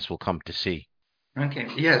the audience will come to see. Okay,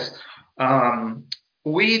 yes.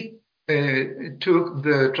 We took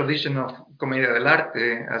the tradition of Commedia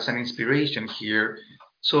dell'arte as an inspiration here.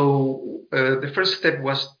 So the first step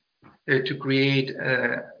was to create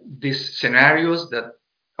these scenarios that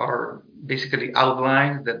are basically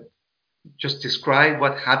outlines that just describe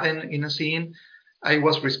what happened in a scene. I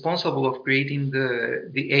was responsible of creating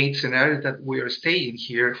the 8 scenarios that we are staying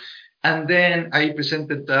here, and then I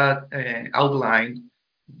presented that outline,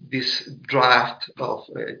 this draft of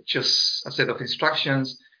just a set of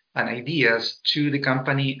instructions and ideas to the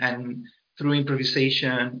company, and through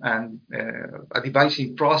improvisation and a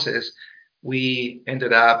devising process, we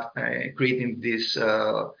ended up creating these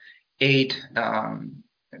 8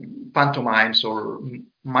 pantomimes or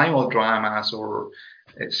mimeodramas or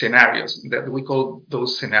scenarios that we call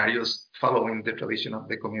those scenarios following the tradition of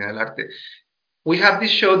the Commedia dell'arte. We have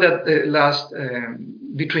this show that lasts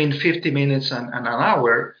between 50 minutes and an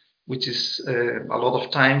hour, which is a lot of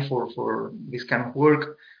time for this kind of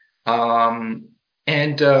work.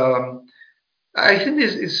 I think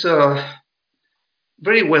this is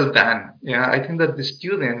very well done. Yeah, I think that the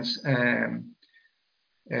students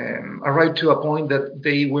arrived to a point that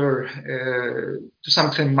they were to some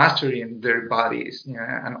extent mastering their bodies,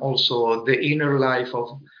 and also the inner life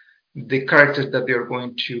of the characters that they are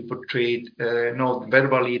going to portray, not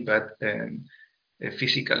verbally but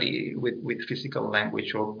physically, with physical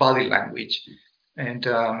language or body language. And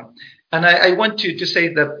I want to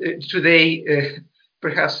say that today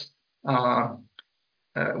perhaps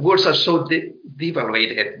words are so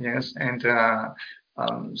devaluated, yes, and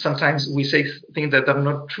sometimes we say things that are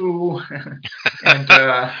not true, and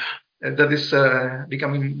that is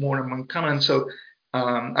becoming more and more common. So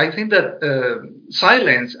I think that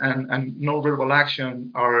silence and non-verbal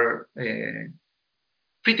action are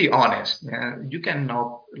pretty honest. Yeah? You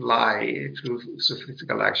cannot lie through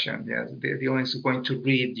physical action. Yes, the audience is going to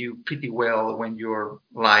read you pretty well when you're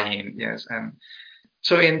lying. Yes, and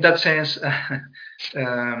so in that sense,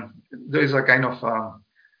 there is a kind of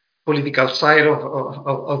political side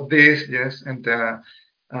of this. Yes, and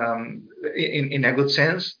in a good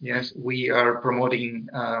sense, yes, we are promoting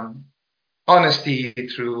honesty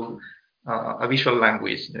through a visual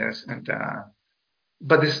language. Yes, and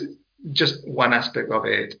but this is just one aspect of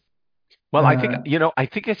it. Well, I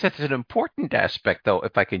think it's an important aspect, though,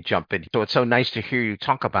 if I can jump in. So it's so nice to hear you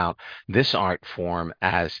talk about this art form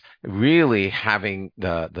as really having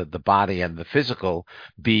the body and the physical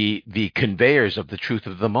be the conveyors of the truth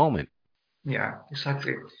of the moment. Yeah,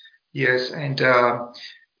 exactly. Yes, and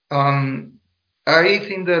I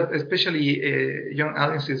think that especially young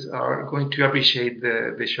audiences are going to appreciate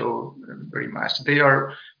the show very much. They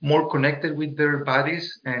are more connected with their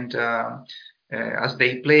bodies, and as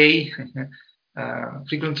they play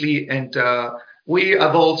frequently, and we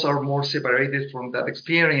adults are more separated from that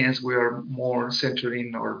experience. We are more centered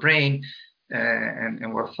in our brain and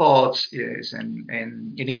our thoughts, yes, and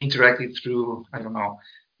interacting through, I don't know,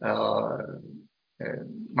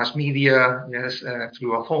 mass media, yes,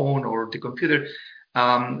 through a phone or the computer.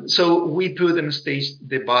 So we put on stage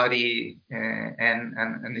the body,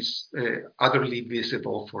 and it's utterly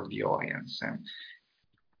visible for the audience. And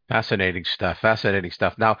Fascinating stuff. Fascinating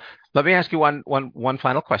stuff. Now, let me ask you one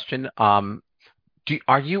final question. Are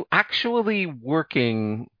you actually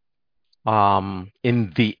working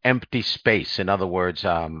in the empty space? In other words,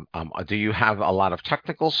 do you have a lot of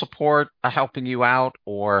technical support helping you out,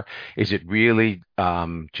 or is it really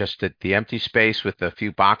just the empty space with a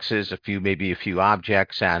few boxes, maybe a few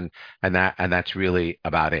objects, and that's really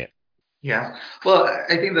about it? Yeah. Well,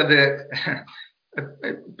 I think that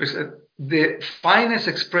the finest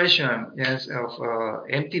expression, yes, of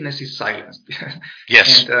emptiness is silence.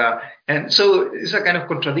 Yes. And so it's a kind of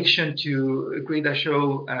contradiction to create a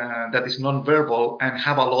show that is non-verbal and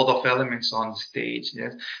have a lot of elements on stage.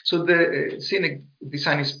 Yes. So the scenic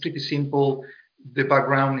design is pretty simple. The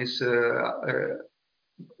background is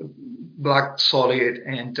black solid,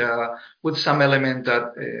 and with some element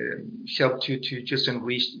that help you to just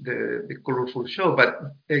enrich the colorful show. But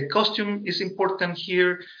the costume is important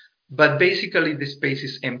here, but basically the space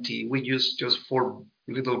is empty. We use just 4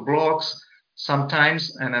 little blocks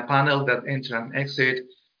sometimes, and a panel that enter and exit,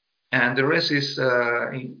 and the rest is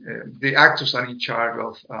the actors are in charge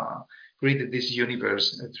of creating this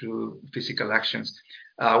universe through physical actions.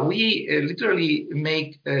 We literally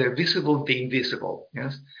make visible the invisible.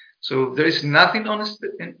 Yes. So there is nothing on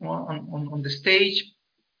the stage,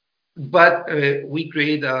 but we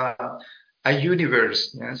create a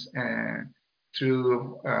universe, yes,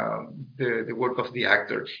 through the work of the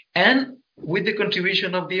actor and with the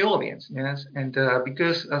contribution of the audience, yes. And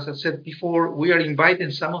because, as I said before, we are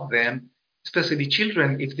inviting some of them, especially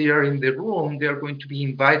children, if they are in the room, they are going to be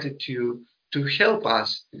invited to help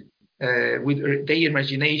us with their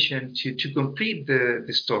imagination to complete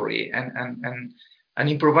the story and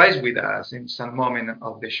improvise with us in some moment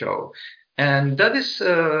of the show. And that is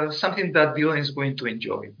something that the audience is going to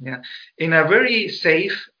enjoy, yeah, in a very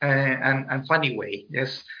safe and funny way.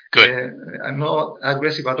 Yes, good. Not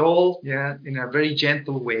aggressive at all. Yeah, in a very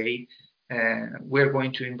gentle way. We're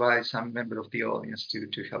going to invite some member of the audience to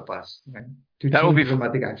help us. Yeah, that will be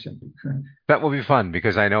dramatic action. That will be fun,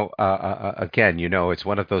 because I know, again, it's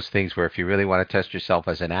one of those things where if you really want to test yourself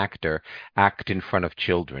as an actor, act in front of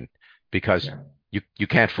children, because you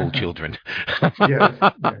can't fool children. Yes.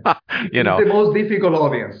 It's the most difficult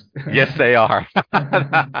audience. Yes, they are.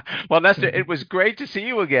 Well, Nestor, it was great to see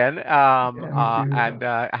you again, and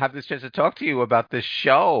have this chance to talk to you about this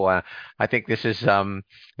show. I think this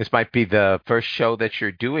might be the first show that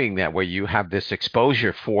you're doing where you have this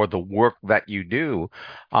exposure for the work that you do.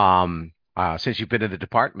 Since you've been in the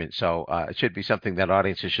department, so it should be something that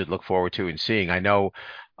audiences should look forward to and seeing. I know,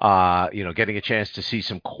 getting a chance to see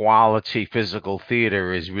some quality physical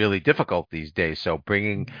theater is really difficult these days. So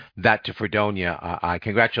bringing that to Fredonia, I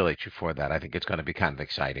congratulate you for that. I think it's going to be kind of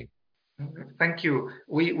exciting. Thank you.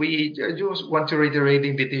 We just want to reiterate the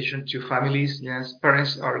invitation to families. Yes,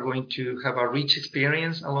 parents are going to have a rich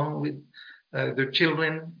experience along with their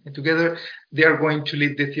children together. They are going to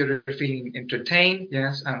leave the theater feeling entertained,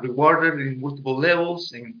 yes, and rewarded in multiple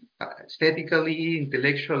levels, aesthetically,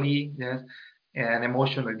 intellectually, yes, and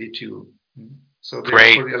emotionally too. So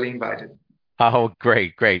they're cordially invited. Oh,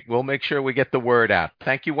 great. We'll make sure we get the word out.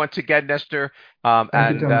 Thank you once again, Nestor,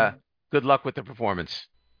 and good luck with the performance.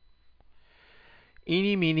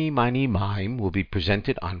 Eeny, Meeny, Miny, Mime will be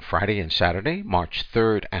presented on Friday and Saturday, March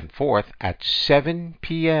 3rd and 4th at 7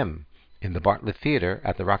 p.m. in the Bartlett Theater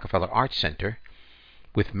at the Rockefeller Arts Center,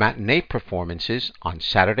 with matinee performances on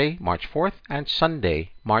Saturday, March 4th and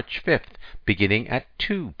Sunday, March 5th, beginning at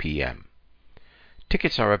 2 p.m.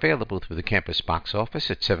 Tickets are available through the campus box office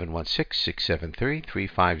at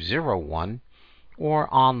 716-673-3501 or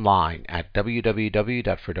online at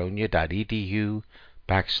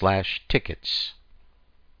www.fredonia.edu/tickets.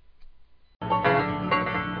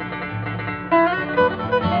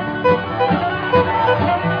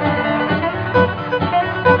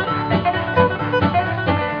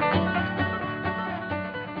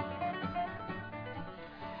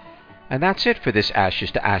 And that's it for this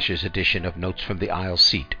Ashes to Ashes edition of Notes from the Aisle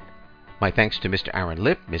Seat. My thanks to Mr. Aaron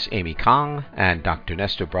Lipp, Miss Amy Kong, and Dr.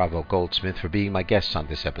 Nestor Bravo Goldsmith for being my guests on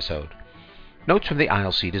this episode. Notes from the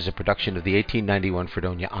Aisle Seat is a production of the 1891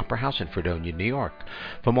 Fredonia Opera House in Fredonia, New York.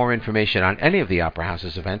 For more information on any of the Opera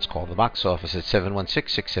House's events, call the box office at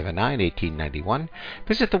 716-679-1891,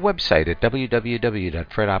 visit the website at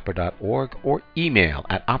www.fredopera.org, or email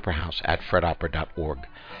at operahouse@fredopera.org.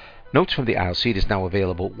 Notes from the Aisle Seat is now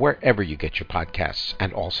available wherever you get your podcasts,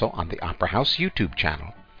 and also on the Opera House YouTube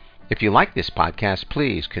channel. If you like this podcast,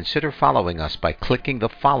 please consider following us by clicking the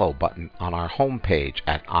follow button on our homepage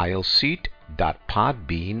at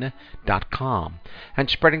aisleseat.podbean.com and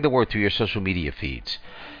spreading the word through your social media feeds.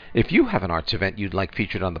 If you have an arts event you'd like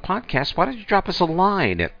featured on the podcast, why don't you drop us a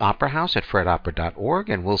line at operahouse@fredopera.org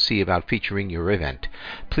and we'll see about featuring your event.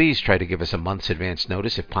 Please try to give us a month's advance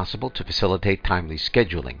notice if possible to facilitate timely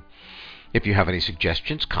scheduling. If you have any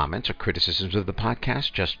suggestions, comments, or criticisms of the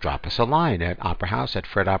podcast, just drop us a line at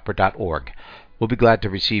operahouse@fredopera.org. We'll be glad to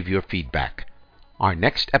receive your feedback. Our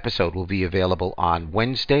next episode will be available on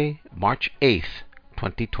Wednesday, March 8th,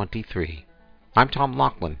 2023. I'm Tom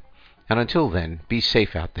Laughlin, and until then, be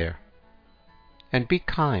safe out there, and be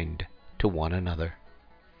kind to one another.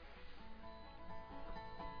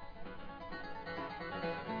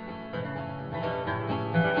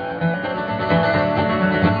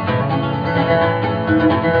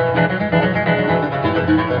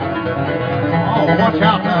 Oh, watch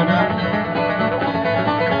out now, now.